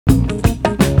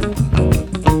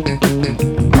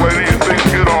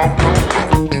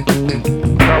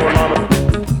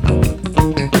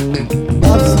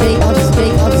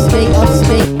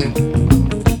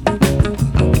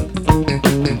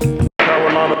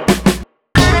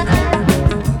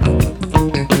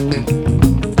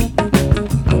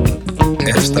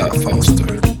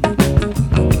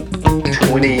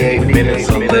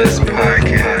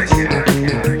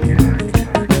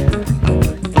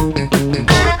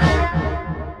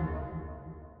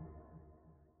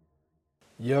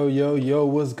Yo, yo, yo,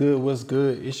 what's good? What's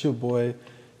good? It's your boy,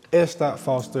 S.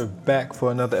 Foster, back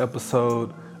for another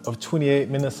episode of 28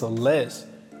 Minutes or Less.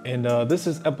 And this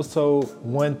is episode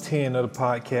 110 of the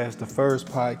podcast, the first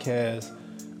podcast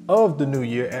of the new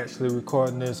year. Actually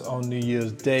recording this on New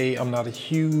Year's Day. I'm not a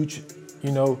huge,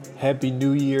 Happy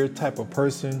New Year type of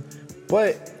person.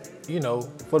 But,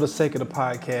 for the sake of the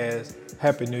podcast,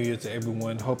 Happy New Year to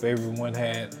everyone. Hope everyone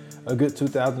had a good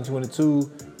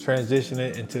 2022,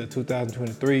 transitioning into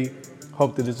 2023.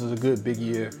 Hope that this is a good big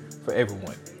year for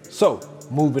everyone. So,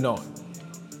 moving on.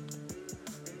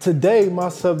 Today, my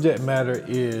subject matter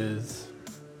is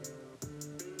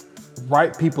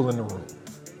right people in the room.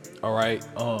 All right.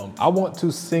 I want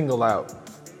to single out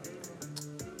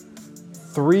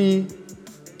 3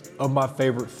 of my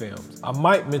favorite films. I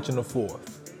might mention a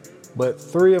 4th, but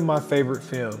 3 of my favorite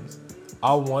films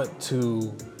I want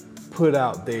to put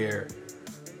out there.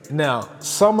 Now,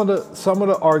 some of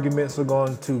the arguments are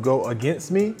going to go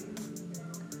against me,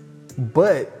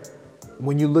 but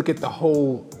when you look at the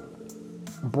whole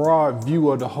broad view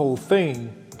of the whole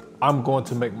thing, I'm going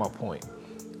to make my point.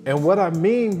 And what I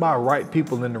mean by right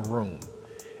people in the room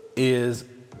is,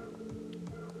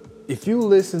 if you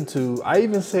listen to, I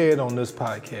even say it on this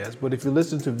podcast, but if you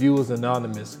listen to Viewers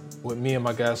Anonymous with me and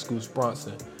my guy Scoots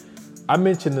Bronson, I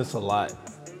mention this a lot.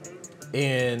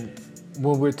 And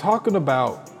when we're talking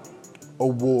about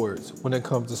awards, when it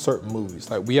comes to certain movies,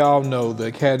 like we all know the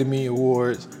Academy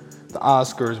Awards, the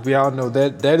Oscars, we all know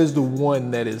that is the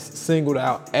one that is singled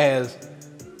out as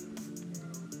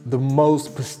the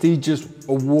most prestigious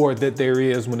award that there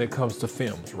is when it comes to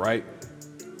films, right?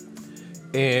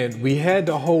 And we had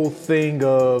the whole thing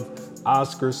of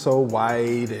Oscars so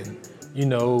white and,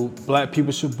 black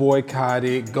people should boycott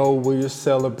it, go where you're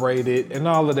celebrated, and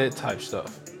all of that type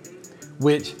stuff,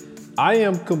 which I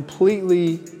am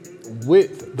completely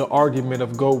with the argument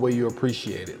of go where you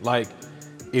appreciate it. Like,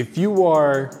 if you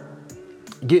are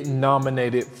getting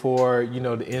nominated for, the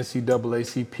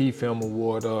NCAACP Film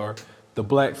Award or the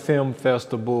Black Film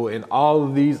Festival and all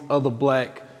of these other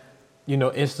black,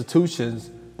 institutions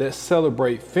that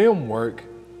celebrate film work,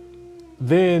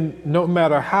 then no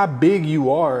matter how big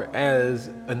you are as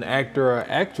an actor or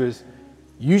actress,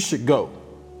 you should go.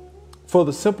 For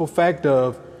the simple fact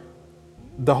of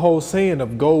the whole saying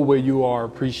of go where you are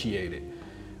appreciated.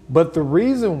 But the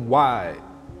reason why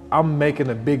I'm making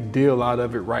a big deal out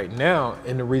of it right now,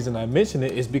 and the reason I mention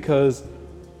it, is because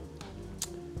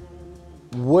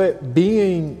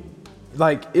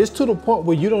it's to the point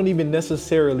where you don't even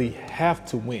necessarily have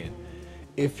to win.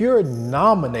 If you're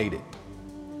nominated,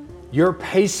 your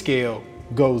pay scale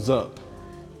goes up.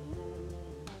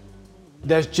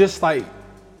 That's just like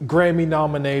Grammy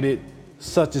nominated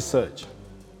such and such.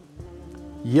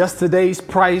 Yesterday's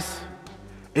price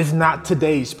is not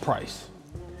today's price.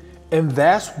 And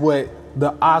that's what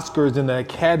the Oscars and the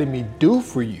Academy do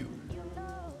for you.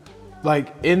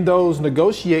 Like, in those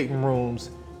negotiating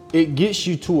rooms, it gets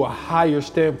you to a higher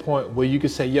standpoint where you can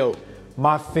say, yo,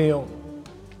 my film,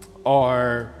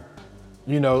 or,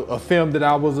 a film that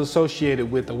I was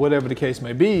associated with, or whatever the case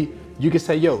may be, you can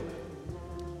say, yo,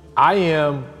 I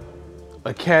am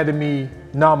Academy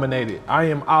nominated. I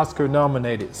am Oscar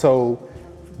nominated. So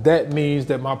that means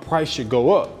that my price should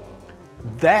go up.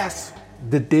 That's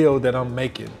the deal that I'm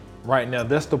making right now.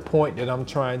 That's the point that I'm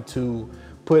trying to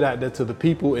put out there to the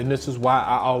people. And this is why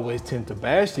I always tend to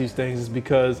bash these things, is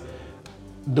because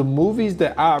the movies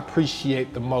that I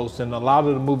appreciate the most, and a lot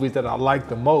of the movies that I like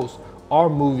the most, are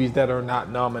movies that are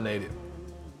not nominated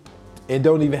and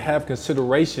don't even have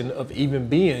consideration of even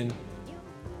being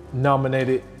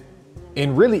nominated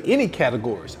in really any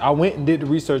categories. I went and did the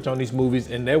research on these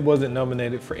movies, and they wasn't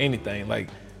nominated for anything, like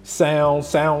sound,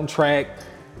 soundtrack,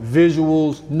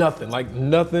 visuals, nothing,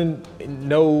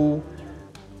 no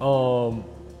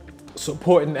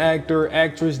supporting actor,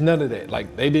 actress, none of that.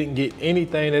 Like, they didn't get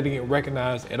anything, they didn't get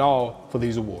recognized at all for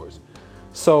these awards.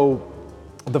 So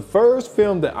the first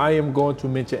film that I am going to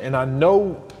mention, and I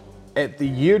know at the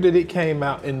year that it came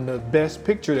out, in the Best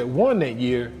Picture that won that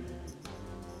year,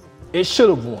 it should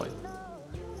have won.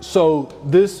 So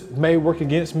this may work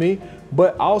against me,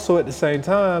 but also at the same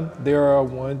time, there are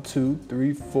 5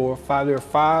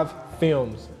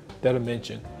 films that are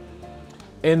mentioned.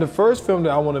 And the first film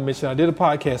that I want to mention, I did a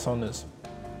podcast on this,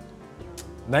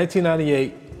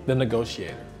 1998, The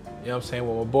Negotiator. You know what I'm saying?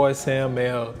 With my boy Sam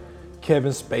Mel,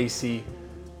 Kevin Spacey.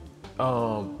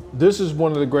 This is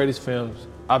one of the greatest films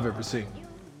I've ever seen.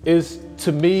 It's,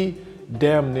 to me,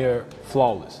 damn near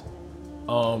flawless.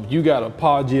 You got a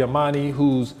Paul Giamatti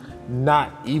who's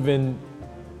not even,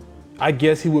 I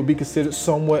guess he would be considered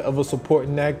somewhat of a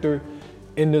supporting actor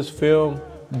in this film,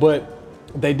 but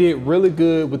They did really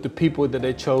good with the people that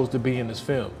they chose to be in this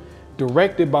film.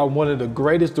 Directed by one of the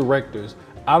greatest directors.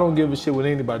 I don't give a shit what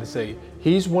anybody say.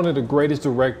 He's one of the greatest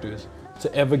directors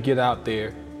to ever get out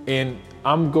there. And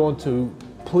I'm going to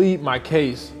plead my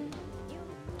case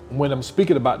when I'm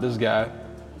speaking about this guy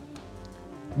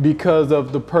because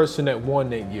of the person that won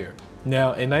that year.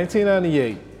 Now, in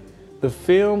 1998, the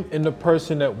film and the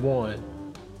person that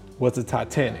won was the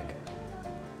Titanic,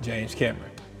 James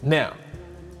Cameron. Now,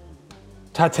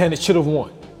 Titanic should have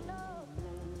won.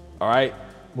 All right?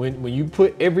 When you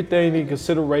put everything in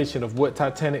consideration of what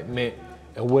Titanic meant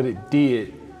and what it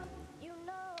did,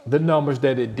 the numbers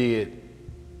that it did,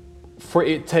 for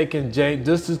it taking James,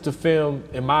 this is the film,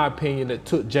 in my opinion, that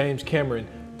took James Cameron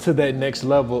to that next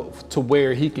level to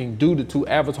where he can do the 2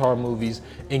 Avatar movies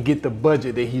and get the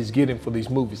budget that he's getting for these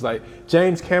movies. Like,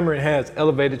 James Cameron has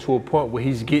elevated to a point where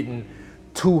he's getting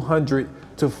 $200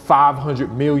 to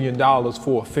 $500 million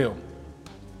for a film.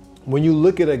 When you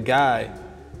look at a guy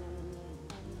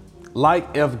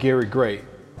like F. Gary Gray,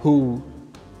 who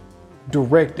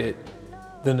directed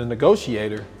The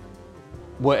Negotiator,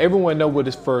 well, everyone know what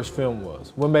his first film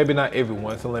was. Well, maybe not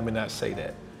everyone, so let me not say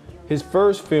that. His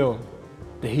first film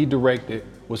that he directed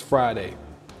was Friday.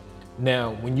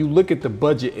 Now, when you look at the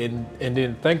budget and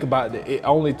then think about it, it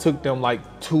only took them like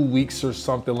 2 weeks or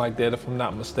something like that, if I'm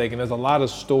not mistaken. There's a lot of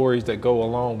stories that go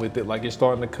along with it, like it's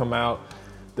starting to come out,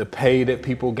 the pay that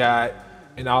people got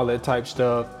and all that type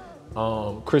stuff.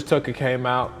 Chris Tucker came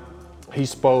out, he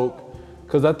spoke,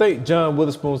 because I think John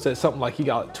Witherspoon said something like he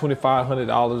got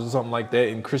 $2,500 or something like that,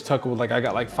 and Chris Tucker was like, I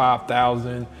got like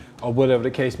 $5,000 or whatever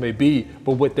the case may be.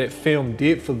 But what that film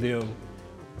did for them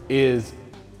is,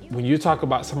 when you talk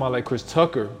about somebody like Chris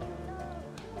Tucker,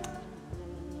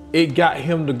 it got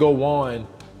him to go on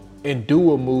and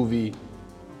do a movie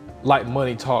like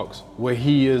Money Talks, where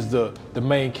he is the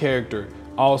main character,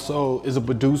 also is a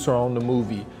producer on the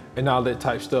movie and all that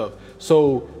type stuff.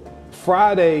 So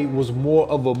Friday was more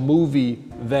of a movie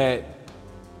that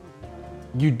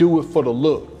you do it for the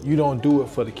look, you don't do it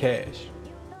for the cash,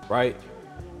 right?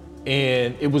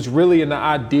 And it was really an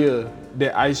idea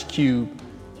that Ice Cube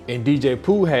and DJ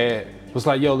Pooh had, was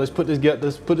like, yo, let's put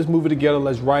this movie together,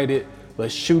 let's write it,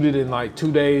 let's shoot it in like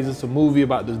 2 days. It's a movie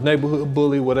about this neighborhood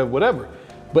bully, whatever.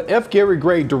 But F. Gary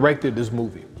Gray directed this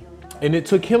movie, and it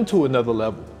took him to another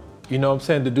level. You know what I'm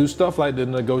saying? To do stuff like The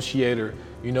Negotiator,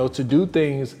 you know, to do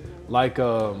things like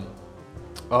a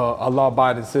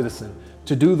law-abiding citizen,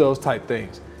 to do those type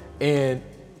things. And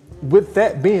with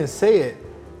that being said,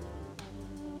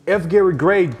 F. Gary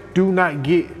Gray do not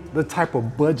get the type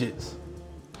of budgets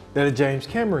that a James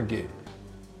Cameron get.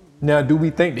 Now, do we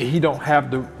think that he don't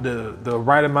have the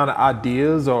right amount of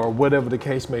ideas or whatever the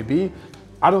case may be?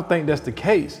 I don't think that's the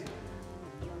case.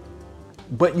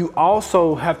 But you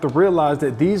also have to realize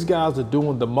that these guys are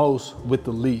doing the most with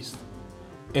the least,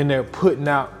 and they're putting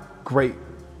out great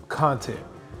content.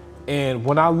 And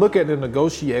when I look at The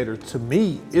Negotiator, to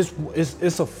me,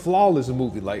 it's a flawless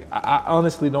movie. Like, I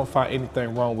honestly don't find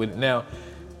anything wrong with it. Now,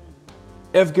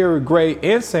 F. Gary Gray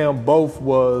and Sam both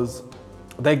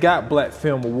they got Black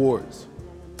Film Awards.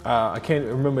 I can't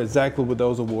remember exactly what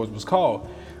those awards was called.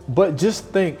 But just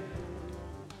think,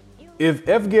 if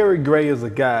F. Gary Gray is a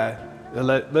guy,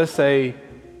 let's say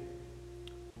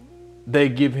they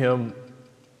give him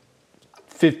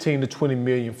 15 to 20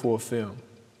 million for a film.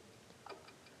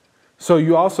 So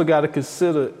you also got to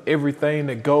consider everything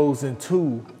that goes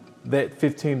into that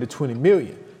 15 to 20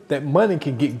 million. That money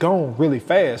can get gone really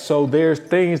fast. So there's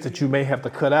things that you may have to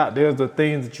cut out. There's the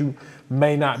things that you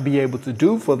may not be able to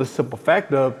do for the simple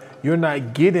fact of you're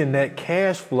not getting that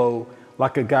cash flow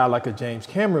like a guy like a James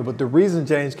Cameron. But the reason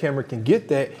James Cameron can get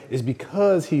that is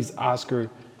because he's Oscar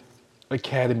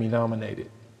Academy nominated.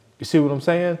 You see what I'm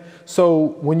saying?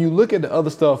 So when you look at the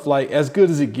other stuff, like As Good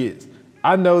as It Gets,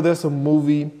 I know that's a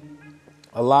movie.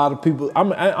 A lot of people,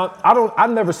 I've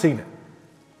never seen it.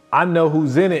 I know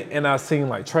who's in it, and I've seen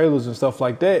like trailers and stuff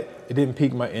like that. It didn't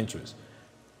pique my interest.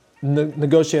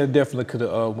 Negotiator definitely could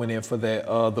have went in for that.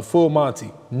 The Full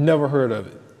Monty, never heard of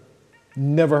it.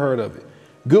 Never heard of it.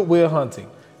 Good Will Hunting.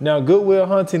 Now, Good Will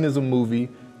Hunting is a movie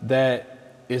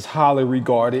that is highly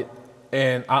regarded,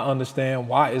 and I understand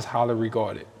why it's highly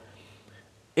regarded.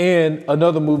 And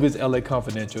another movie is LA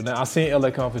Confidential. Now, I seen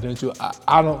LA Confidential.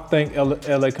 I don't think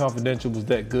LA Confidential was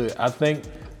that good. I think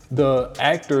the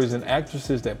actors and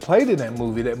actresses that played in that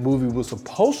movie was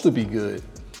supposed to be good.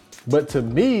 But to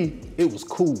me, it was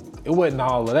cool. It wasn't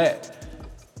all of that.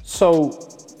 So,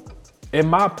 in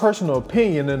my personal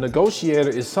opinion, The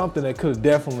Negotiator is something that could have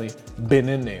definitely been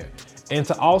in there. And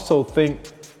to also think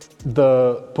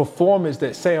the performance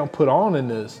that Sam put on in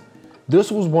this,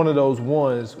 this was one of those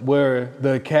ones where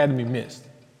the Academy missed.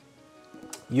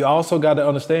 You also got to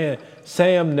understand,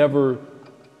 Sam never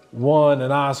won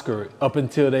an Oscar up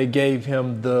until they gave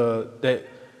him the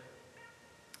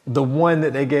one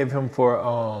that they gave him for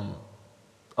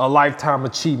a lifetime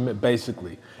achievement,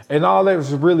 basically. And all they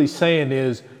was really saying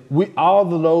is,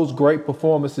 all of those great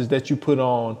performances that you put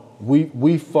on,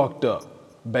 we fucked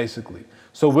up, basically.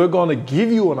 So we're gonna give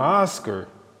you an Oscar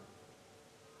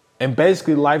and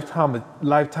basically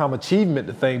lifetime achievement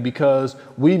the thing, because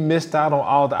we missed out on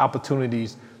all the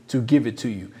opportunities to give it to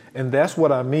you. And that's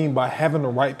what I mean by having the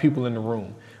right people in the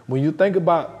room. When you think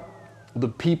about the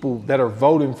people that are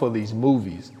voting for these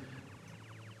movies,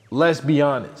 let's be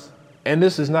honest. And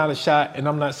this is not a shot, and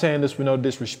I'm not saying this with no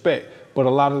disrespect, but a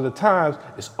lot of the times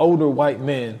it's older white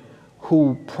men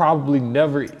who probably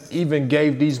never even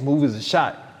gave these movies a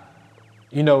shot.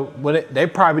 You know, when they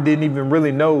probably didn't even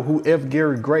really know who F.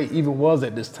 Gary Gray even was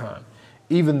at this time,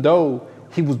 even though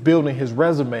he was building his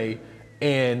resume.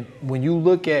 And when you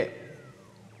look at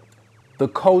the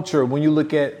culture, when you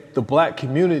look at the black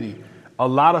community, a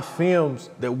lot of films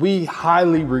that we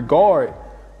highly regard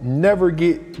never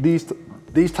get these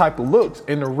type of looks.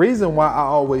 And the reason why I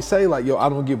always say, like, yo, I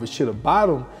don't give a shit about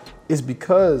them is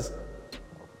because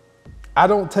I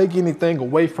don't take anything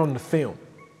away from the film.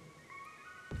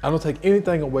 I don't take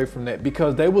anything away from that,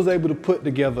 because they was able to put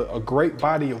together a great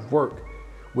body of work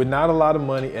with not a lot of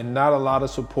money and not a lot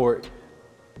of support.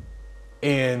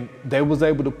 And they was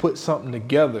able to put something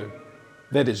together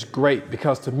that is great,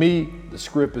 because to me, the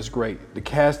script is great. The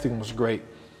casting was great.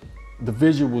 The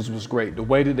visuals was great. The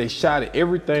way that they shot it,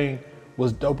 everything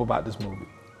was dope about this movie.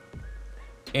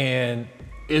 And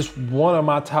it's one of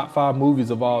my top 5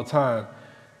 movies of all time.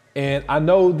 And I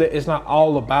know that it's not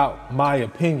all about my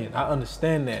opinion. I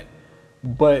understand that.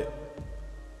 But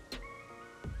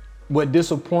what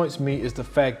disappoints me is the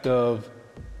fact of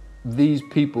these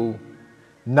people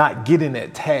not getting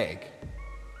that tag.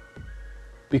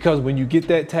 Because when you get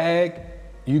that tag,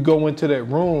 you go into that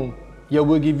room, yo,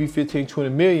 we'll give you 15, 20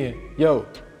 million. Yo,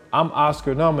 I'm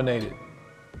Oscar nominated.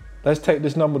 Let's take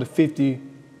this number to 50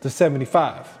 to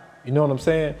 75. You know what I'm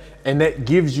saying? And that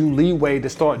gives you leeway to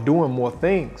start doing more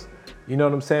things. You know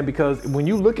what I'm saying? Because when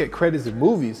you look at credits in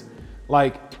movies,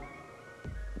 like,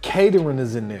 catering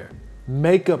is in there,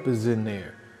 makeup is in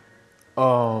there,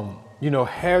 you know,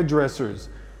 hairdressers,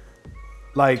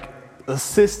 like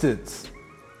assistants,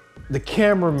 the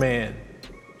cameraman,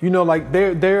 you know, like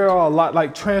there are a lot,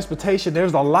 like transportation,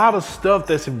 there's a lot of stuff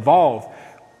that's involved.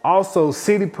 Also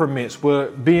city permits, where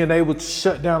being able to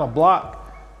shut down a block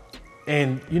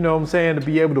and, you know what I'm saying, to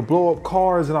be able to blow up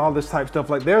cars and all this type of stuff.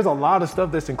 Like, there's a lot of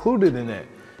stuff that's included in that.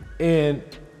 And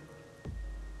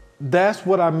that's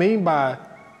what I mean by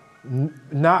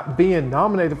not being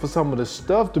nominated for some of the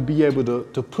stuff, to be able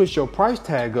to push your price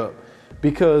tag up.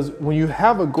 Because when you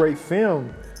have a great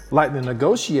film like The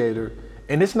Negotiator,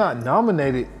 and it's not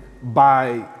nominated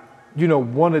by, you know,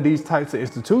 one of these types of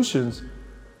institutions,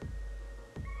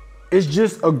 it's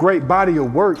just a great body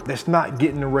of work that's not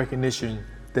getting the recognition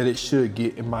that it should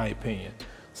get, in my opinion.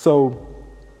 So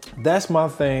that's my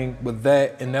thing with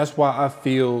that, and that's why I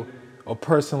feel a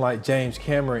person like James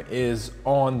Cameron is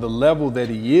on the level that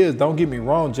he is. Don't get me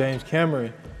wrong, James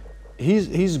Cameron,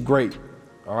 he's great,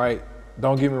 all right?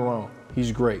 Don't get me wrong,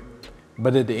 he's great.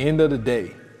 But at the end of the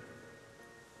day,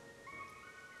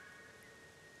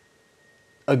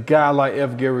 a guy like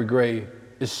F. Gary Gray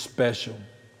is special.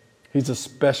 He's a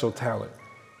special talent,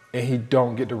 and he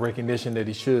don't get the recognition that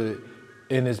he should.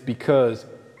 And it's because,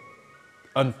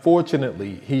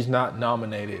 unfortunately, he's not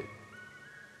nominated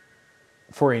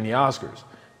for any Oscars.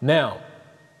 Now,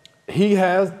 he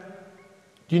has,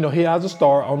 you know, he has a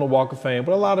star on the Walk of Fame,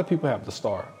 but a lot of people have the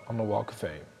star on the Walk of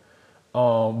Fame.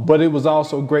 But it was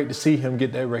also great to see him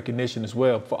get that recognition as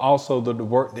well, for also the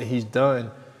work that he's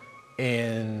done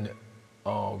in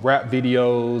rap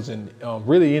videos and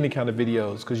really any kind of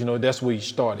videos, because, you know, that's where he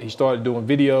started. He started doing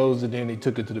videos, and then he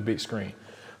took it to the big screen.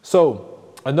 So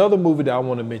another movie that I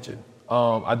want to mention,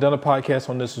 I've done a podcast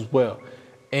on this as well,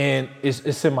 and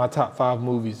it's in my top 5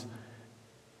 movies,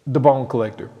 The Bone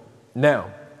Collector.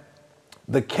 Now,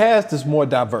 the cast is more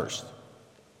diverse,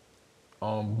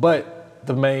 but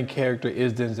the main character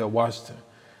is Denzel Washington.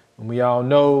 And we all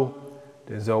know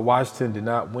Denzel Washington did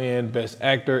not win Best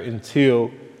Actor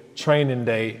until Training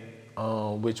Day,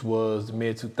 which was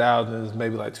mid-2000s,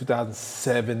 maybe like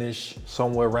 2007-ish,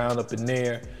 somewhere around up in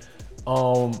there.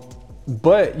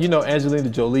 But, you know, Angelina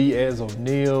Jolie as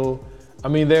O'Neal. I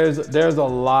mean, there's a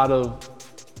lot of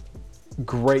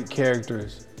great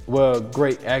characters, well,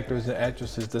 great actors and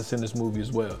actresses that's in this movie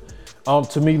as well.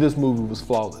 To me, this movie was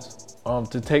flawless.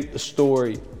 to take the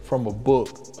story from a book,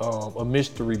 a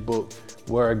mystery book,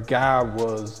 where a guy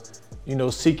was,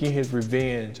 seeking his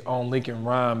revenge on Lincoln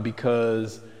Rhyme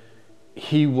because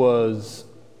he was,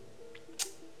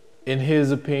 in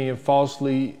his opinion,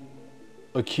 falsely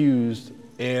accused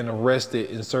and arrested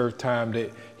and served time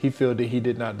that he felt that he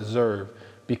did not deserve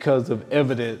because of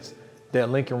evidence that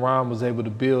Lincoln Rhyme was able to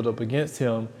build up against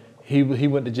him. He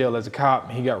went to jail as a cop,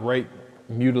 and he got raped,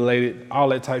 mutilated, all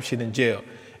that type shit in jail.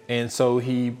 And so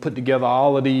he put together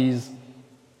all of these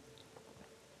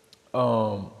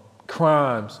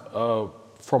crimes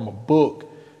from a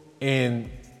book. And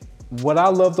what I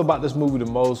loved about this movie the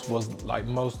most was like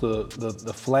most of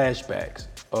the flashbacks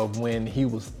of when he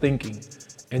was thinking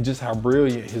and just how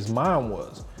brilliant his mind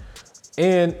was.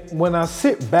 And when I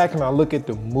sit back and I look at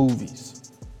the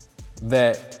movies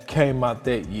that came out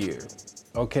that year,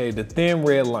 okay, The Thin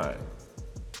Red Line,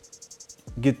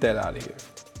 get that out of here.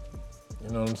 You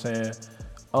know what I'm saying?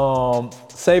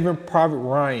 Saving Private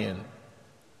Ryan.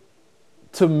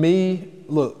 To me,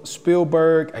 look,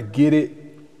 Spielberg, I get it.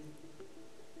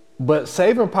 But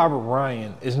Saving Private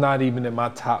Ryan is not even in my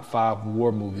top 5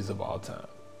 war movies of all time.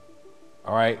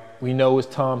 All right? We know it's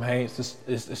Tom Hanks,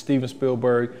 it's Steven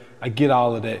Spielberg. I get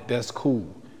all of that. That's cool.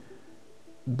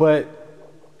 But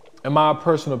in my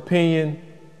personal opinion,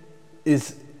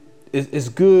 it's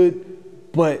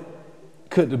good, but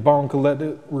could The Bone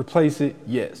Collector replace it?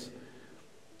 Yes.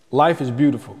 Life is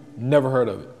Beautiful. Never heard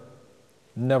of it.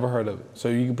 Never heard of it. So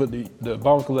you can put the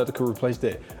Bone Collector could replace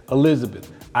that.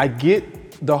 Elizabeth. I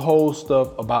get the whole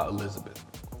stuff about Elizabeth.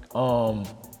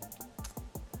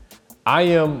 I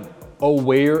am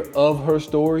aware of her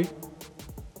story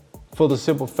for the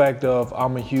simple fact of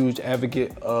I'm a huge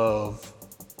advocate of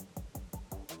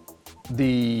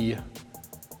the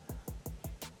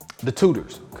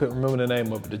Tudors. Couldn't remember the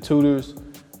name of it. The Tudors,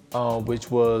 which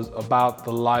was about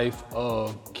the life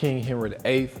of King Henry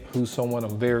VIII, who's someone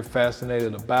I'm very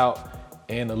fascinated about.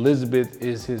 And Elizabeth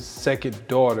is his second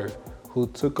daughter who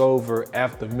took over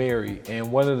after Mary.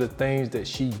 And one of the things that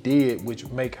she did, which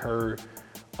make her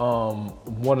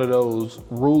one of those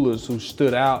rulers who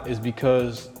stood out, is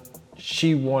because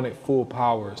she wanted full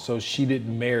power. So she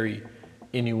didn't marry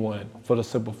anyone for the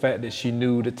simple fact that she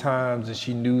knew the times, and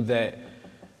she knew that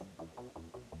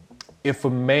if a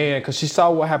man, because she saw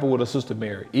what happened with her sister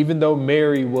Mary, even though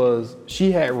Mary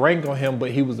she had rank on him, but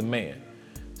he was a man.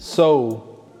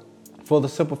 So for the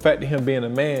simple fact of him being a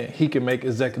man, he can make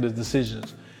executive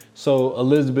decisions. So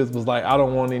Elizabeth was like, I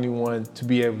don't want anyone to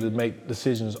be able to make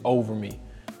decisions over me.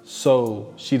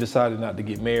 So she decided not to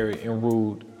get married and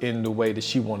ruled in the way that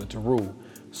she wanted to rule.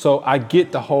 So I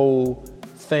get the whole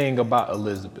thing about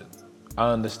Elizabeth. I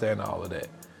understand all of that.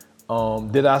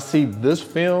 Did I see this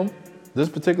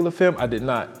particular film? I did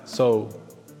not. So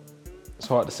it's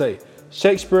hard to say.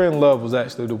 Shakespeare in Love was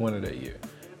actually the winner that year.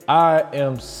 I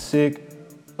am sick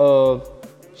of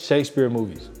Shakespeare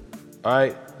movies. All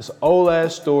right, it's an old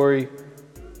ass story.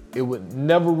 It would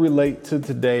never relate to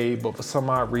today, but for some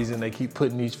odd reason, they keep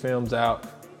putting these films out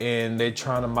and they're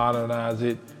trying to modernize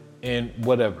it and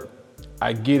whatever.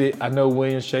 I get it. I know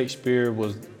William Shakespeare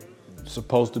was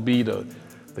supposed to be the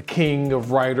king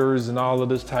of writers and all of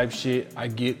this type shit. I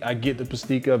get the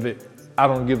mystique of it. I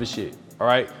don't give a shit. All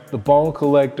right. The Bone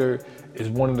Collector is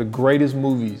one of the greatest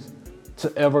movies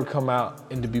to ever come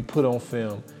out and to be put on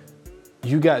film.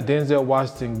 You got Denzel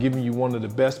Washington giving you one of the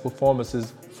best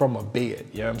performances from a bed.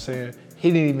 You know what I'm saying?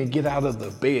 He didn't even get out of the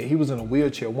bed. He was in a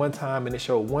wheelchair one time, and it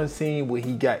showed one scene where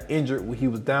he got injured, where he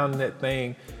was down in that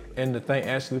thing and the thing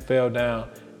actually fell down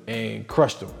and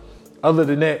crushed him. Other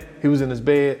than that, he was in his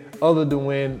bed. Other than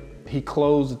when he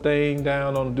closed the thing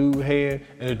down on the dude's hand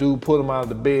and the dude pulled him out of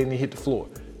the bed and he hit the floor.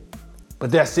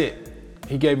 But that's it.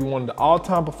 He gave you one of the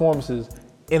all-time performances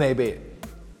in a bed.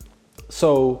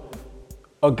 So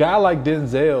a guy like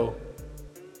Denzel,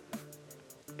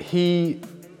 he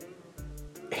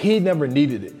never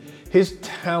needed it. His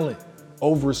talent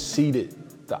overseeded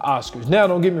the Oscars. Now,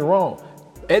 don't get me wrong.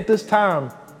 At this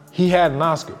time, he had an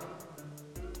Oscar.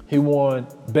 He won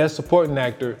Best Supporting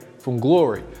Actor from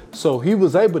Glory. So he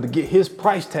was able to get his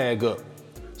price tag up.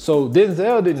 So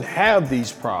Denzel didn't have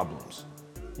these problems.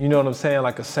 You know what I'm saying?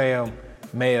 Like a Sam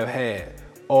may have had,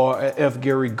 or a F.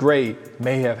 Gary Gray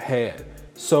may have had.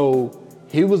 So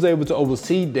he was able to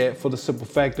oversee that for the simple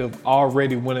fact of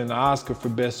already winning the Oscar for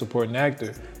Best Supporting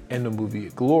Actor in the movie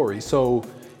Glory. So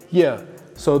yeah,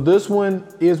 so this one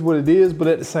is what it is, but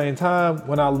at the same time,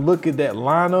 when I look at that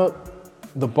lineup,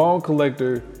 The Bone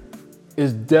Collector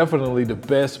is definitely the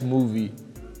best movie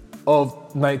of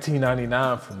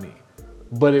 1999 for me,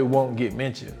 but it won't get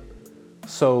mentioned.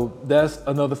 So that's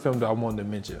another film that I wanted to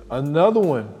mention. Another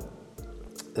one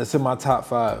That's in my top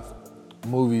 5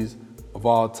 movies of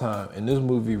all time. And this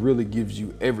movie really gives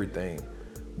you everything.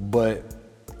 But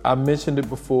I mentioned it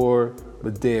before,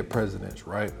 but Dead Presidents,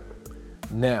 right?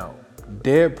 Now,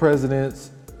 Dead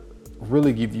Presidents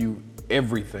really give you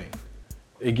everything.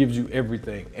 It gives you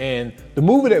everything. And the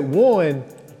movie that won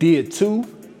did too,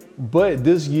 but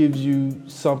this gives you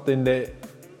something that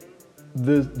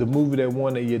the movie that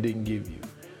won that year didn't give you.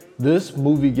 This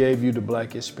movie gave you the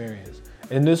Black experience.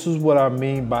 And this is what I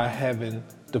mean by having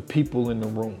the people in the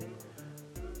room.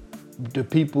 The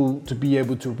people to be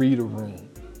able to read a room.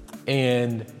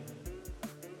 And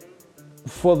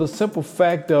for the simple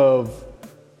fact of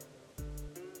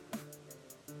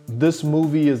this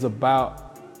movie is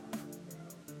about,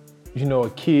 a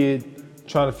kid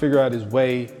trying to figure out his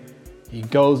way. He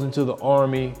goes into the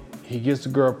army. He gets the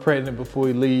girl pregnant before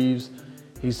he leaves.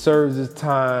 He serves his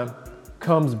time,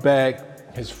 comes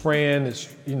back. His friend is,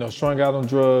 strung out on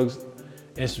drugs,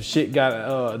 and some shit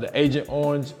got, the Agent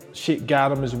Orange shit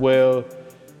got him as well.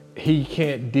 He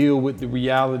can't deal with the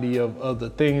reality of the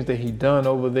things that he done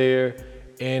over there.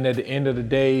 And at the end of the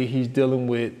day, he's dealing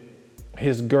with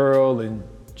his girl and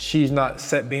she's not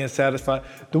being satisfied.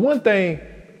 The one thing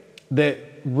that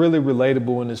really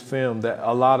relatable in this film that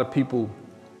a lot of people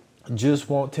just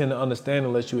won't tend to understand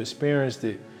unless you experienced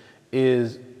it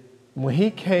is when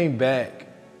he came back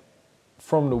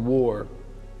from the war,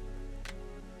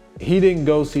 he didn't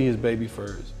go see his baby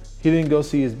first. He didn't go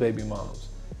see his baby moms.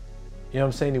 You know what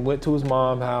I'm saying? He went to his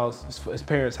mom's house, his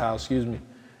parents' house,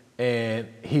 and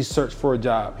he searched for a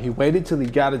job. He waited till he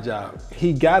got a job.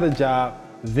 He got a job,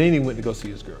 then he went to go see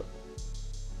his girl.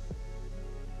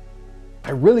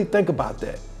 I really think about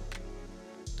that.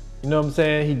 You know what I'm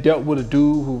saying? He dealt with a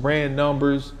dude who ran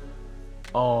numbers,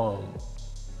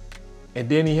 and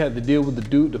then he had to deal with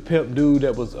the pimp dude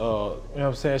that was,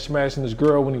 smashing his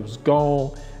girl when he was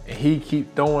gone, and he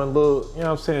keep throwing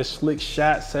little, slick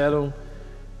shots at him.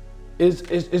 It's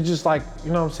just like,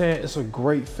 it's a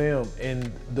great film,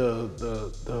 and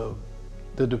the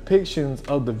depictions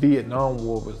of the Vietnam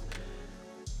War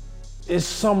it's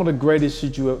some of the greatest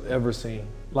shit you have ever seen.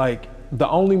 Like, the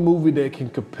only movie that can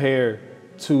compare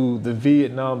to the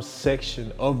Vietnam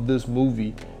section of this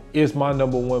movie is my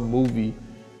number 1 movie,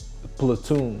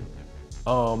 Platoon.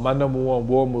 My number 1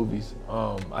 war movies.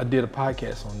 I did a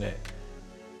podcast on that.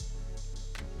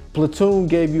 Platoon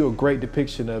gave you a great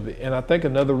depiction of it, and I think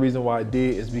another reason why it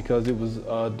did is because it was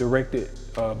directed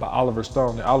by Oliver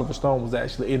Stone. And Oliver Stone was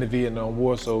actually in the Vietnam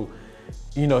War, so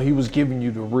he was giving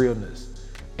you the realness.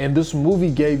 And this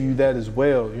movie gave you that as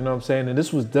well, And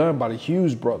this was done by the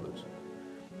Hughes brothers.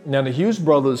 Now the Hughes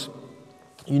brothers,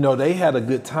 they had a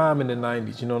good time in the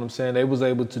 90s, They was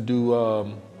able to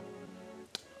do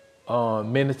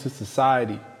Menace to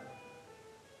Society,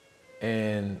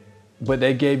 but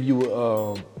they gave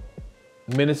you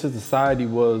Menace to Society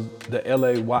was the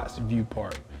LA Watts view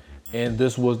part, and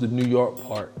this was the New York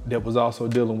part that was also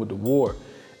dealing with the war.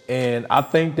 And I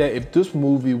think that if this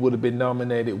movie would have been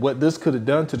nominated, what this could have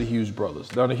done to the Hughes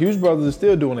brothers. Now the Hughes brothers are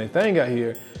still doing their thing out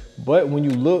here, but when you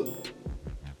look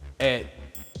at,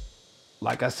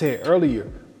 like I said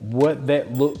earlier, what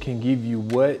that look can give you,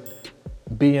 what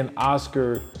being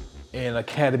Oscar and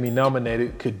Academy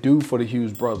nominated could do for the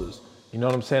Hughes brothers. You know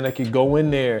what I'm saying? They could go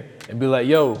in there and be like,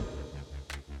 yo,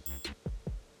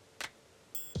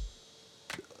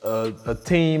 a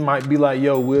team might be like,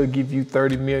 yo, we'll give you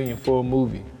 $30 million for a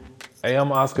movie. Hey,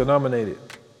 I'm Oscar nominated.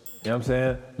 You know what I'm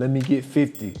saying? Let me get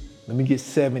 50. Let me get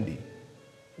 70.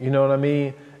 You know what I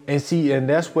mean? And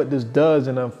that's what this does.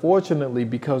 And unfortunately,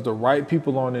 because the right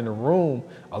people aren't in the room,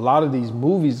 a lot of these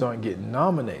movies aren't getting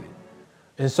nominated.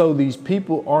 And so these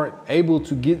people aren't able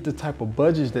to get the type of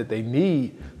budgets that they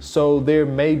need. So there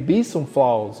may be some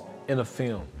flaws in a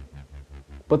film.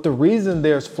 But the reason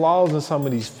there's flaws in some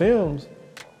of these films,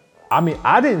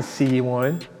 I didn't see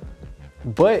one,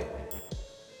 but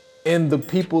in the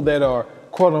people that are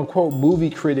quote unquote movie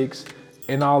critics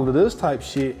and all of this type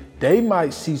shit, they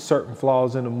might see certain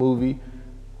flaws in the movie.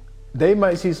 They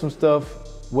might see some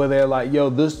stuff where they're like, yo,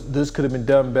 this could have been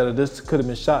done better. This could have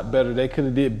been shot better. They could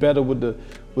have did better with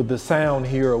the sound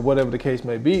here or whatever the case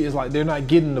may be. It's like they're not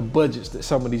getting the budgets that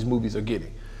some of these movies are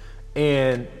getting.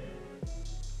 And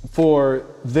for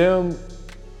them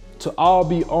to all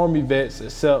be Army vets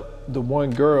except the one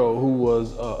girl who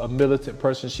was a militant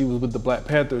person, she was with the Black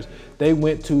Panthers, they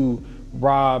went to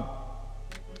rob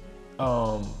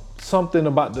something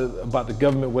about the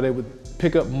government where they would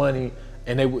pick up money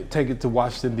and they would take it to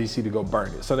Washington, D.C. to go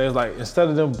burn it. So they was like, instead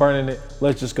of them burning it,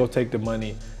 let's just go take the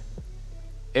money.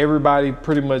 Everybody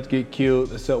pretty much get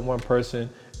killed except one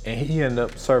person, and he ended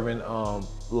up serving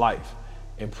life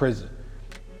in prison.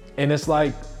 And it's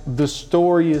like the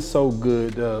story is so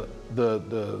good.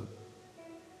 The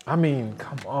I mean,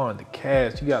 come on, the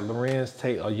cast. You got Lorenz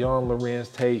Tate, a young Lorenz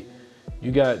Tate.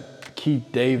 You got Keith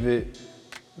David.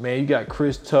 Man, you got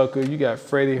Chris Tucker. You got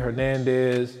Freddie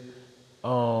Hernandez.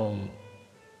 I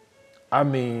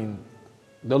mean,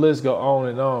 the list go on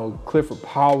and on. Clifford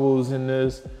Powell's in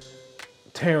this.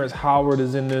 Terrence Howard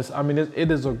is in this. I mean,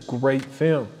 it is a great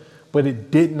film, but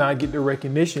it did not get the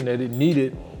recognition that it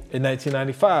needed in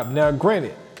 1995. Now,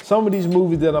 granted, some of these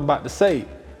movies that I'm about to say,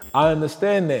 I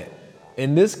understand that.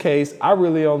 In this case, I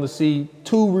really only see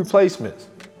 2 replacements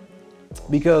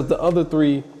because the other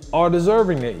 3 are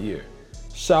deserving that year.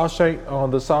 The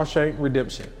Shawshank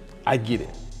Redemption. I get it.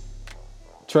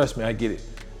 Trust me, I get it.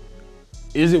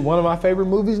 Is it one of my favorite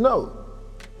movies? No.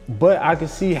 But I can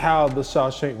see how The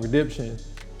Shawshank Redemption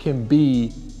can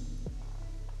be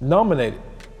nominated.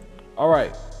 All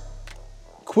right.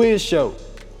 Quiz show.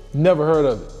 Never heard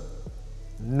of it.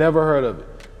 Never heard of it.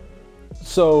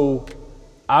 So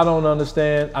I don't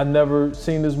understand. I never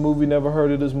seen this movie, never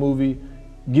heard of this movie.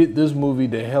 Get this movie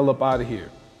the hell up out of here.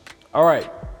 All right.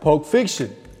 Pulp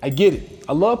Fiction. I get it.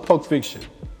 I love Pulp Fiction.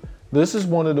 This is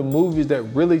one of the movies that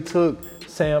really took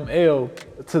Sam L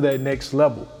to that next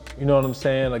level. You know what I'm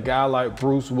saying? A guy like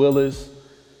Bruce Willis.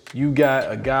 You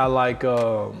got a guy like,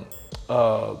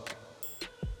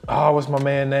 what's my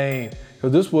man's name?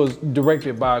 Because this was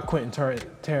directed by Quentin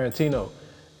Tarantino.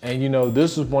 And, you know,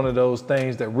 this is one of those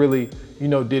things that really, you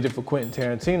know, did it for Quentin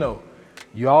Tarantino.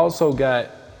 You also got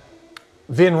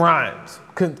Vin Rhames.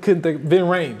 Vin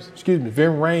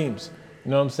Rhames.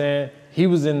 You know what I'm saying? He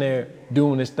was in there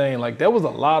doing this thing. Like, there was a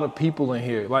lot of people in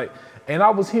here. Like, and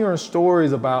I was hearing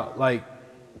stories about, like,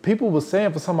 people were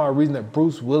saying for some odd reason that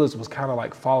Bruce Willis was kind of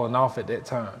like falling off at that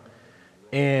time.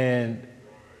 And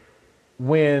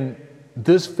when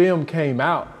this film came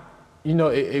out, you know,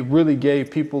 it really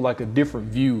gave people like a different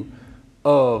view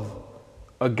of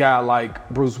a guy like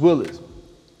Bruce Willis.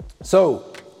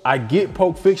 So I get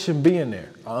Pulp Fiction being there.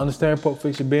 I understand Pulp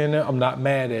Fiction being there. I'm not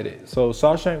mad at it. So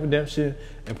Shawshank Redemption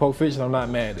and Pulp Fiction, I'm not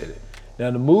mad at it.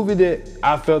 Now the movie that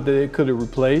I felt that it could have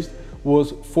replaced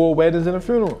was 4 Weddings and a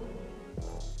Funeral.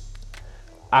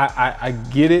 I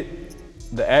get it.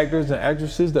 The actors and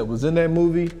actresses that was in that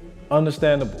movie,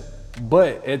 understandable.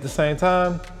 But at the same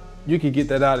time, you can get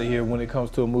that out of here when it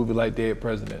comes to a movie like Dead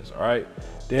Presidents, all right?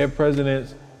 Dead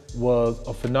Presidents was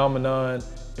a phenomenon.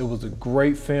 It was a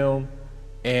great film.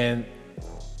 And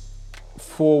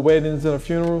 4 Weddings and a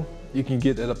Funeral, you can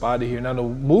get that up out of here. Now, the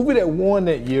movie that won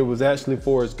that year was actually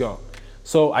Forrest Gump.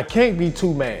 So I can't be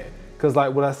too mad, because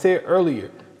like what I said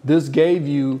earlier, this gave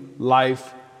you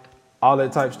life, all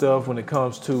that type stuff when it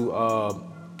comes to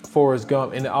Forrest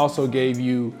Gump, and it also gave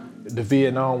you the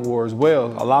Vietnam War as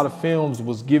well. A lot of films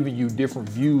was giving you different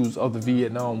views of the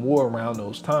Vietnam War around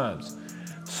those times.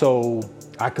 So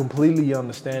I completely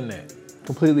understand that.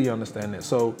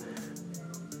 So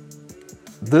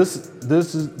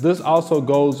this also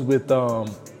goes with The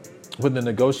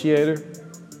Negotiator,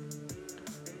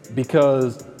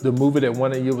 because the movie that won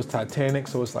that year was Titanic.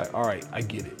 So it's like, all right, I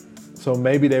get it. So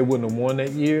maybe they wouldn't have won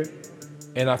that year.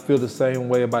 And I feel the same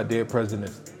way about Dead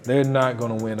Presidents. They're not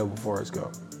gonna win over Forrest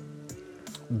Gump.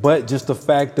 But just the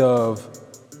fact of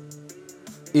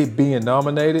it being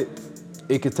nominated,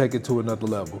 it could take it to another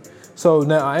level. So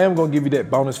now I am gonna give you that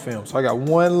bonus film. So I got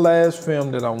one last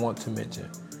film that I want to mention,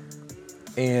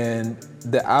 and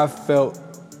that I felt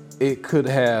it could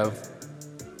have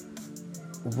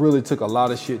really took a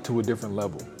lot of shit to a different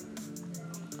level.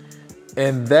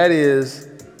 And that is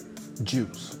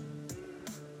Juice.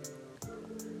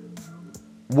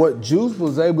 What Juice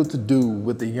was able to do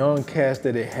with the young cast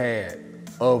that it had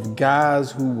of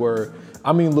guys who were,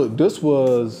 I mean, look, this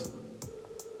was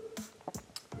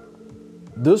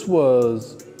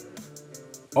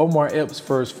Omar Epps'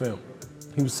 first film.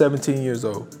 He was 17 years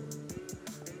old,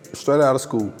 straight out of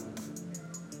school.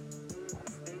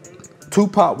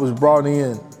 Tupac was brought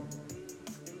in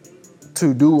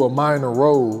to do a minor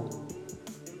role.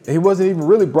 He wasn't even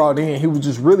really brought in, he was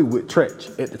just really with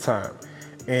Tretch at the time.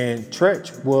 And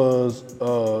Tretch was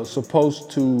supposed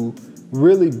to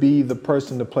really be the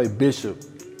person to play Bishop.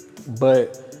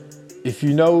 But if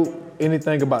you know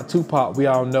anything about Tupac, we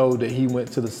all know that he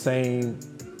went to the same,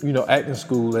 acting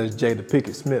school as Jada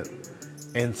Pinkett Smith.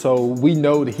 And so we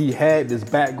know that he had this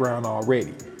background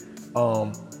already.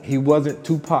 He wasn't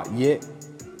Tupac yet,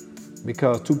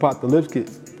 because Tupac the Lifted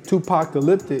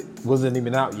wasn't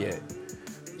even out yet.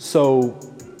 So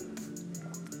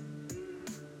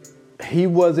he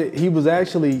was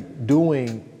actually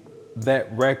doing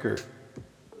that record,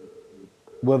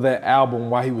 that album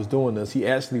while he was doing this. He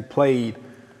actually played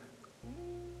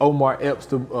Omar Epps,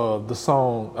 the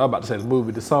song, I'm about to say the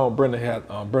movie, the song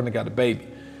Brenda Got a Baby.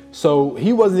 So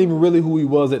he wasn't even really who he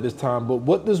was at this time, but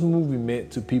what this movie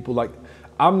meant to people, like,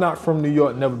 I'm not from New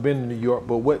York, never been to New York,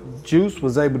 but what Juice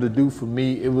was able to do for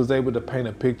me, it was able to paint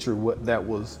a picture of what that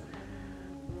was,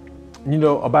 you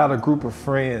know, about a group of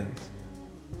friends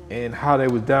and how they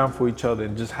was down for each other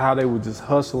and just how they were just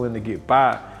hustling to get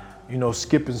by, you know,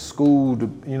 skipping school to,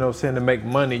 you know, saying to make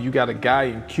money. You got a guy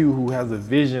in Q who has a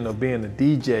vision of being a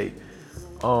DJ.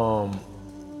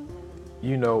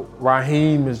 You know,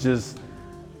 Raheem is just,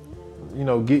 you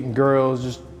know, getting girls,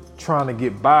 just trying to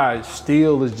get by.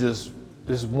 Steele is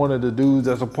one of the dudes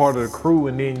that's a part of the crew.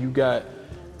 And then you got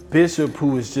Bishop,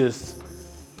 who is just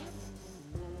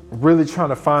really trying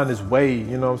to find his way,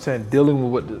 you know what I'm saying? Dealing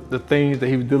with what the things that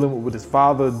he was dealing with his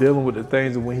father, dealing with the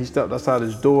things that when he stepped outside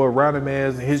his door, Rowdy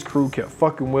Mans and his crew kept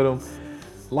fucking with him.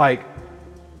 Like,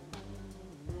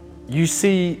 you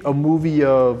see a movie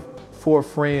of Four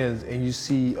Friends and you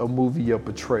see a movie of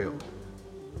Betrayal.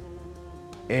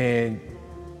 And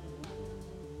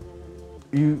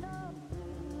the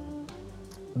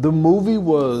movie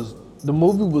was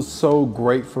so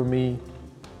great for me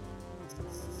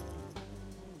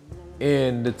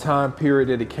in the time period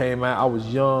that it came out. I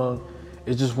was young.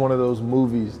 It's just one of those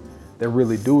movies that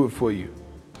really do it for you.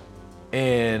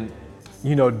 And,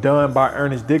 you know, done by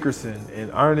Ernest Dickerson.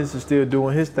 And Ernest is still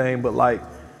doing his thing, but like,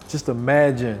 just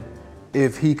imagine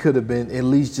if he could have been at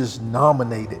least just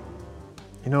nominated.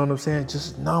 You know what I'm saying?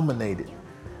 Just nominated.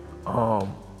 The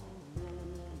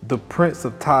Prince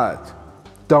of Tides.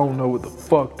 Don't know what the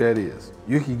fuck that is.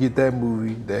 You can get that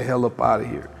movie the hell up out of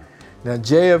here. Now,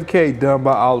 JFK, done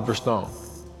by Oliver Stone,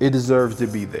 it deserves to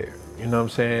be there. You know what I'm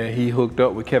saying? He hooked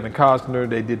up with Kevin Costner.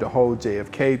 They did the whole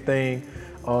JFK thing.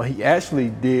 He actually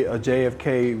did a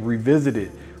JFK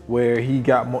Revisited where he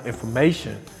got more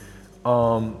information.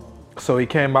 So he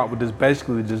came out with this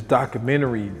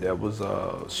documentary that was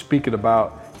speaking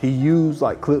about, he used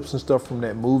like clips and stuff from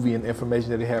that movie and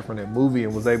information that he had from that movie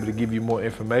and was able to give you more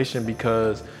information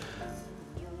because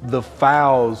there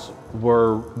was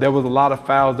a lot of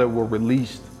files that were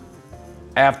released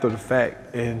after the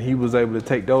fact, and he was able to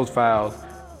take those files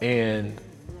and,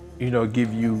 you know,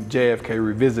 give you JFK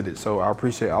Revisited. So I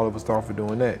appreciate Oliver Stone for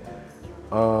doing that.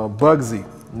 Bugsy,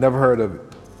 never heard of it.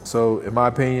 So in my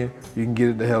opinion, you can get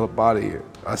it the hell up out of here.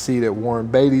 I see that Warren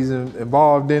Beatty's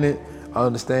involved in it. I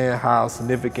understand how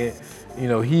significant, you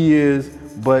know, he is,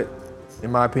 but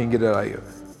in my opinion, get it out of here.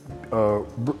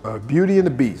 Beauty and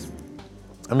the Beast.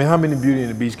 I mean, how many Beauty and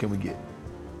the Beast can we get?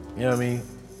 You know what I mean?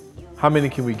 How many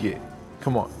can we get?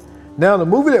 Come on. Now, the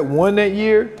movie that won that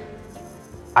year,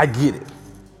 I get it.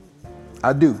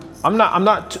 I do. I'm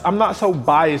not so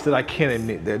biased that I can't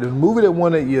admit that. The movie that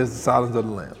won that year is The Silence of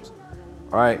the Lambs.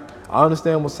 All right? I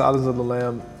understand what Silence of the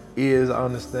Lambs is. I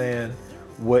understand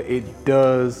what it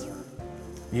does.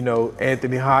 You know,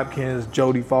 Anthony Hopkins,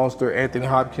 Jodie Foster. Anthony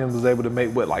Hopkins was able to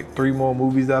make, what, like 3 more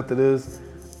movies after this?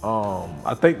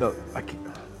 I think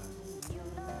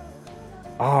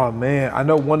oh man, I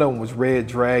know one of them was Red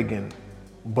Dragon,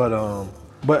 but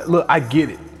look, I get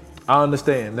it. I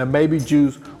understand. Now maybe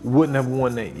Juice wouldn't have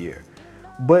won that year,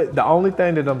 but the only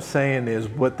thing that I'm saying is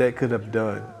what that could have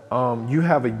done. You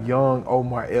have a young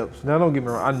Omar Epps. Now don't get me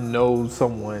wrong, I know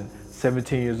someone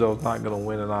 17 years old is not gonna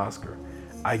win an Oscar.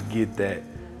 I get that.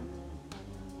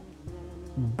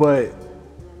 But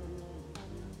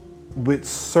with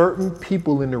certain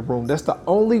people in the room, that's the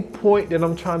only point that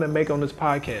I'm trying to make on this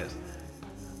podcast.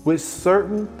 With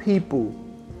certain people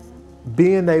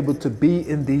being able to be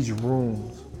in these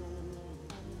rooms,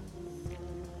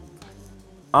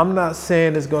 I'm not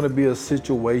saying it's going to be a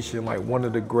situation like one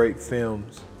of the great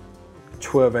films,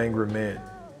 12 Angry Men,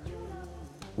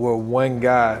 where one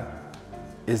guy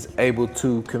is able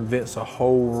to convince a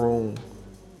whole room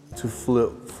to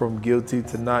flip from guilty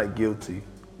to not guilty,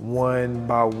 one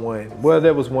by one. Well,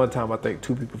 there was one time I think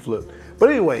 2 people flipped.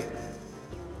 But anyway,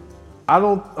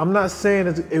 I'm not saying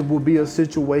it will be a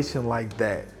situation like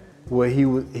that where he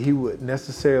would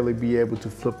necessarily be able to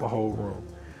flip a whole room.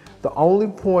 The only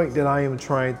point that I am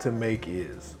trying to make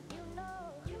is,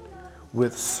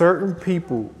 with certain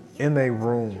people in a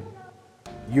room,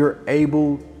 you're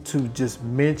able to just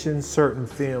mention certain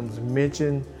films,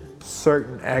 mention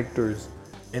certain actors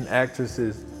and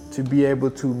actresses, to be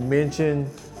able to mention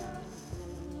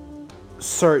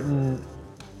certain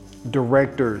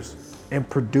directors and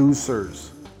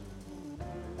producers.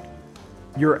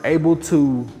 You're able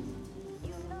to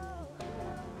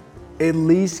at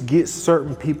least get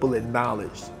certain people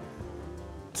acknowledged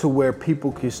to where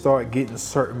people can start getting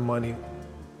certain money,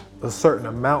 or certain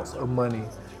amounts of money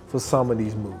for some of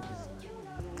these movies.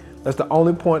 That's the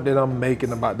only point that I'm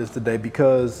making about this today,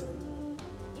 because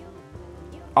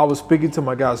I was speaking to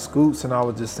my guy Scoots and I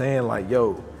was just saying like,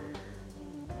 yo,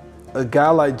 a guy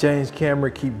like James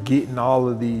Cameron keep getting all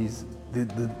of these,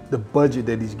 the budget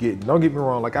that he's getting. Don't get me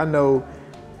wrong. Like, I know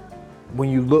when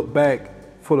you look back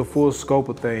for the full scope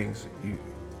of things,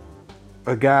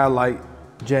 a guy like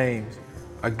James,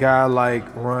 a guy like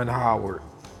Ron Howard,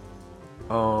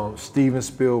 Steven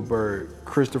Spielberg,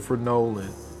 Christopher Nolan,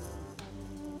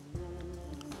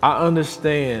 I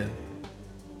understand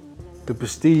the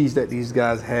prestige that these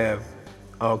guys have,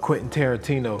 Quentin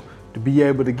Tarantino, to be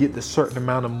able to get the certain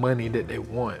amount of money that they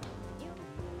want.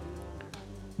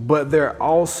 But there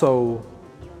also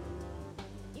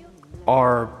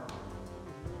are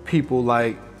people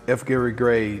like F. Gary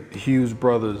Gray, Hughes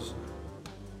brothers,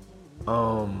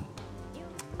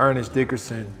 Ernest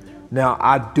Dickerson. Now,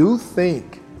 I do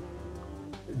think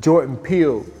Jordan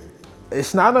Peele,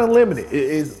 it's not unlimited.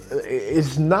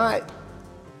 It's not.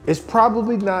 It's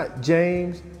probably not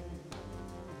James.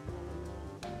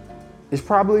 It's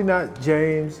probably not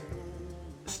James,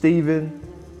 Steven,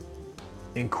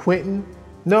 and Quentin.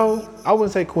 No, I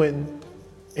wouldn't say Quentin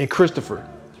and Christopher.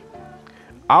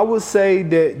 I would say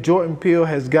that Jordan Peele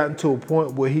has gotten to a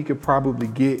point where he could probably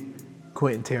get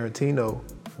Quentin Tarantino,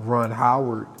 Ron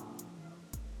Howard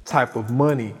type of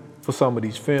money for some of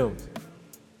these films.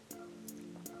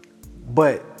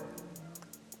 But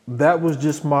that was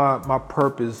just my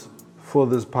purpose for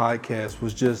this podcast,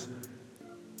 was just,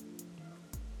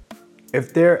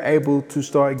 if they're able to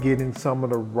start getting some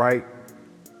of the right,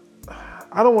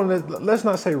 let's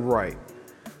not say right,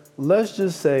 let's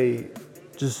just say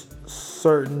just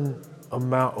certain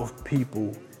amount of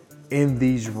people in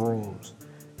these rooms,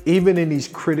 even in these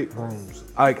critic rooms.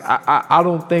 Like, I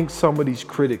don't think some of these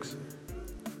critics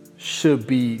should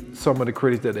be some of the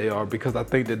critics that they are, because I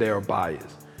think that they are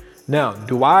biased. Now,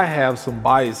 do I have some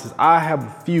biases? I have a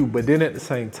few, but then at the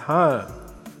same time,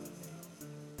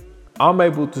 I'm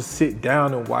able to sit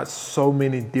down and watch so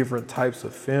many different types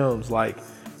of films. Like,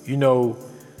 you know,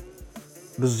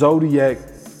 The Zodiac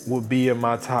would be in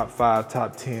my top 5,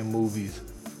 top 10 movies.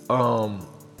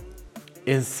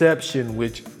 Inception,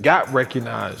 which got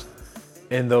recognized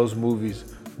in those movies,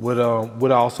 would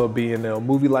also be in there. A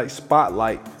movie like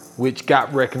Spotlight, which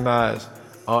got recognized,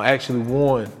 actually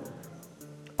won.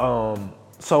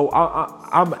 So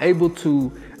I'm able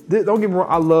to, don't get me wrong,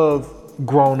 I love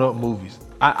grown-up movies.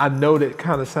 I know that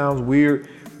kind of sounds weird,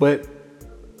 but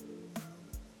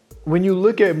when you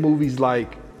look at movies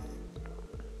like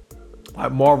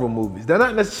Marvel movies, they're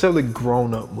not necessarily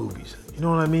grown-up movies. You know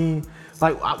what I mean?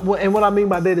 Like, and what I mean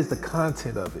by that is the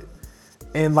content of it.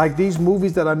 And like these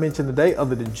movies that I mentioned today,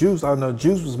 other than Juice, I don't know,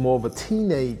 Juice was more of a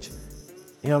teenage,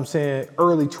 you know what I'm saying,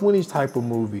 early 20s type of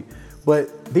movie.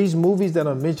 But these movies that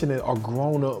I'm mentioning are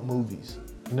grown-up movies.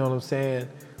 You know what I'm saying?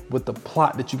 With the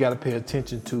plot that you got to pay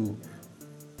attention to,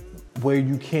 where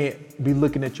you can't be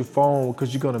looking at your phone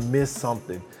because you're gonna miss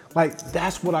something. Like,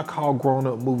 that's what I call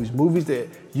grown-up movies. Movies that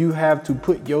you have to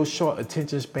put your short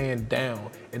attention span down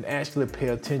and actually pay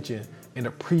attention and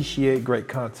appreciate great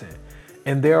content.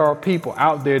 And there are people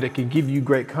out there that can give you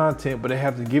great content, but they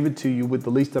have to give it to you with the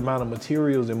least amount of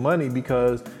materials and money,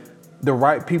 because the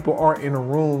right people aren't in a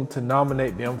room to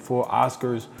nominate them for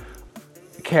Oscars,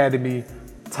 Academy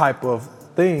type of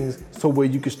things, so where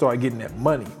you can start getting that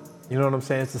money. You know what I'm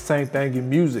saying? It's the same thing in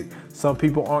music. Some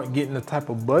people aren't getting the type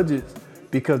of budgets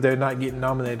because they're not getting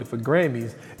nominated for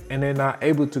Grammys, and they're not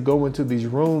able to go into these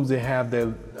rooms and have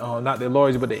their, not their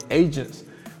lawyers, but their agents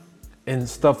and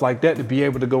stuff like that, to be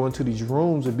able to go into these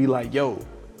rooms and be like, yo,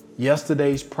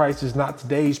 yesterday's price is not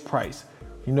today's price.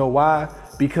 You know why?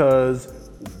 Because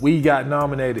we got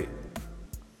nominated,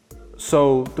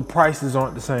 so the prices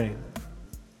aren't the same.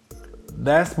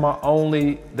 That's the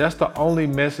only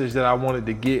message that I wanted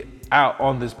to get out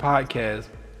on this podcast,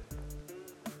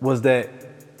 was that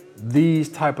these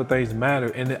type of things matter.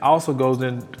 And it also goes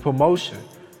in promotion.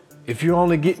 If you're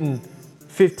only getting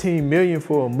 15 million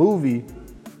for a movie,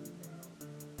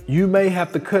 you may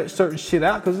have to cut certain shit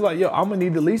out, because it's like, yo, I'm gonna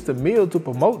need at least $1 million to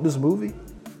promote this movie.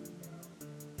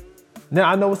 Now,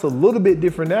 I know it's a little bit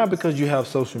different now because you have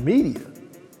social media,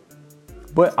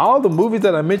 but all the movies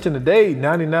that I mentioned today,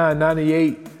 99,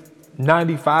 98,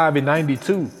 95, and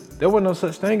 92, there wasn't no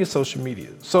such thing as social media.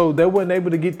 So they weren't able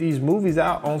to get these movies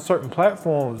out on certain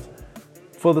platforms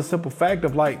for the simple fact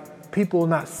of, like, people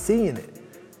not seeing it.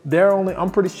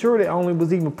 I'm pretty sure they only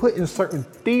was even put in certain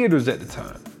theaters at the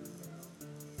time.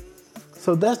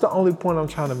 So that's the only point I'm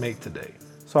trying to make today.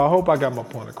 So I hope I got my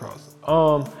point across.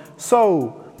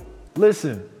 So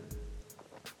listen,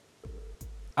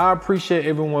 I appreciate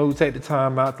everyone who take the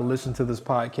time out to listen to this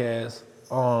podcast.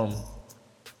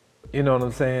 You know what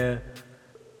I'm saying?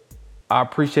 I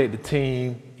appreciate the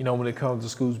team, you know, when it comes to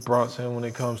Scoots Bronson, when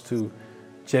it comes to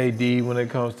JD, when it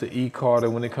comes to E. Carter,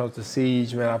 when it comes to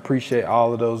Siege, man, I appreciate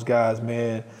all of those guys,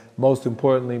 man. Most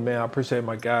importantly, man, I appreciate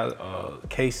my guy,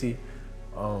 Casey.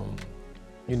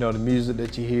 You know, the music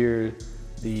that you hear,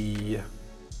 the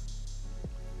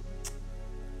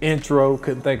intro,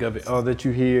 couldn't think of it, that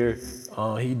you hear.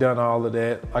 He done all of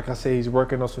that. Like I said, he's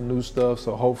working on some new stuff,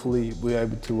 so hopefully we're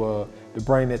able to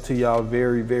bring that to y'all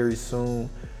very, very soon.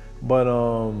 But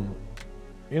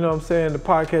you know what I'm saying, the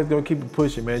podcast gonna keep it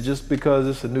pushing, man. Just because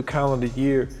it's a new calendar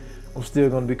year, I'm still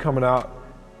gonna be coming out,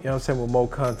 you know what I'm saying, with more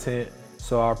content.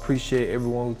 So I appreciate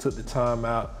everyone who took the time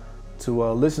out to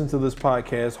listen to this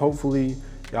podcast. Hopefully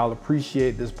y'all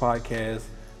appreciate this podcast.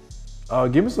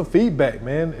 Give me some feedback,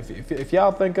 man. If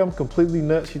y'all think I'm completely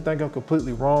nuts, you think I'm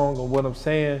completely wrong on what I'm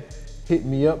saying, hit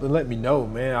me up and let me know,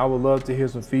 man. I would love to hear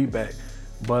some feedback.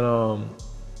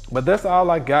 But that's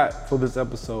all I got for this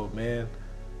episode, man.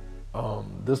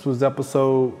 This was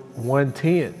episode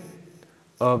 110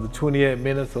 of the 28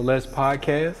 Minutes or Less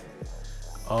podcast.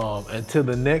 Until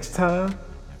the next time,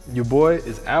 your boy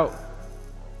is out.